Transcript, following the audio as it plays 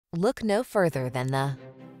Look no further than the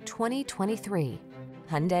 2023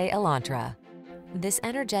 Hyundai Elantra. This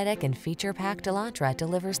energetic and feature-packed Elantra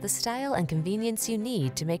delivers the style and convenience you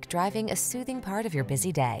need to make driving a soothing part of your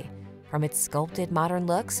busy day. From its sculpted modern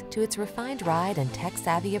looks to its refined ride and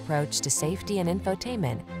tech-savvy approach to safety and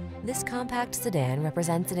infotainment, this compact sedan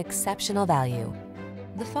represents an exceptional value.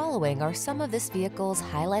 The following are some of this vehicle's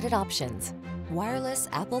highlighted options: wireless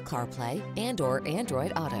Apple CarPlay and/or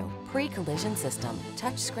Android Auto, pre-collision system,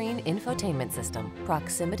 touchscreen infotainment system,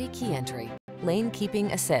 proximity key entry, lane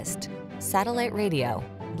keeping assist, satellite radio,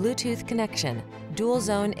 Bluetooth connection, dual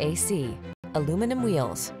zone AC, aluminum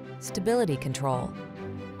wheels, stability control.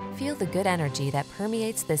 Feel the good energy that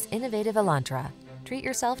permeates this innovative Elantra. Treat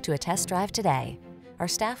yourself to a test drive today. Our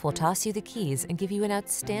staff will toss you the keys and give you an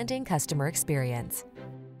outstanding customer experience.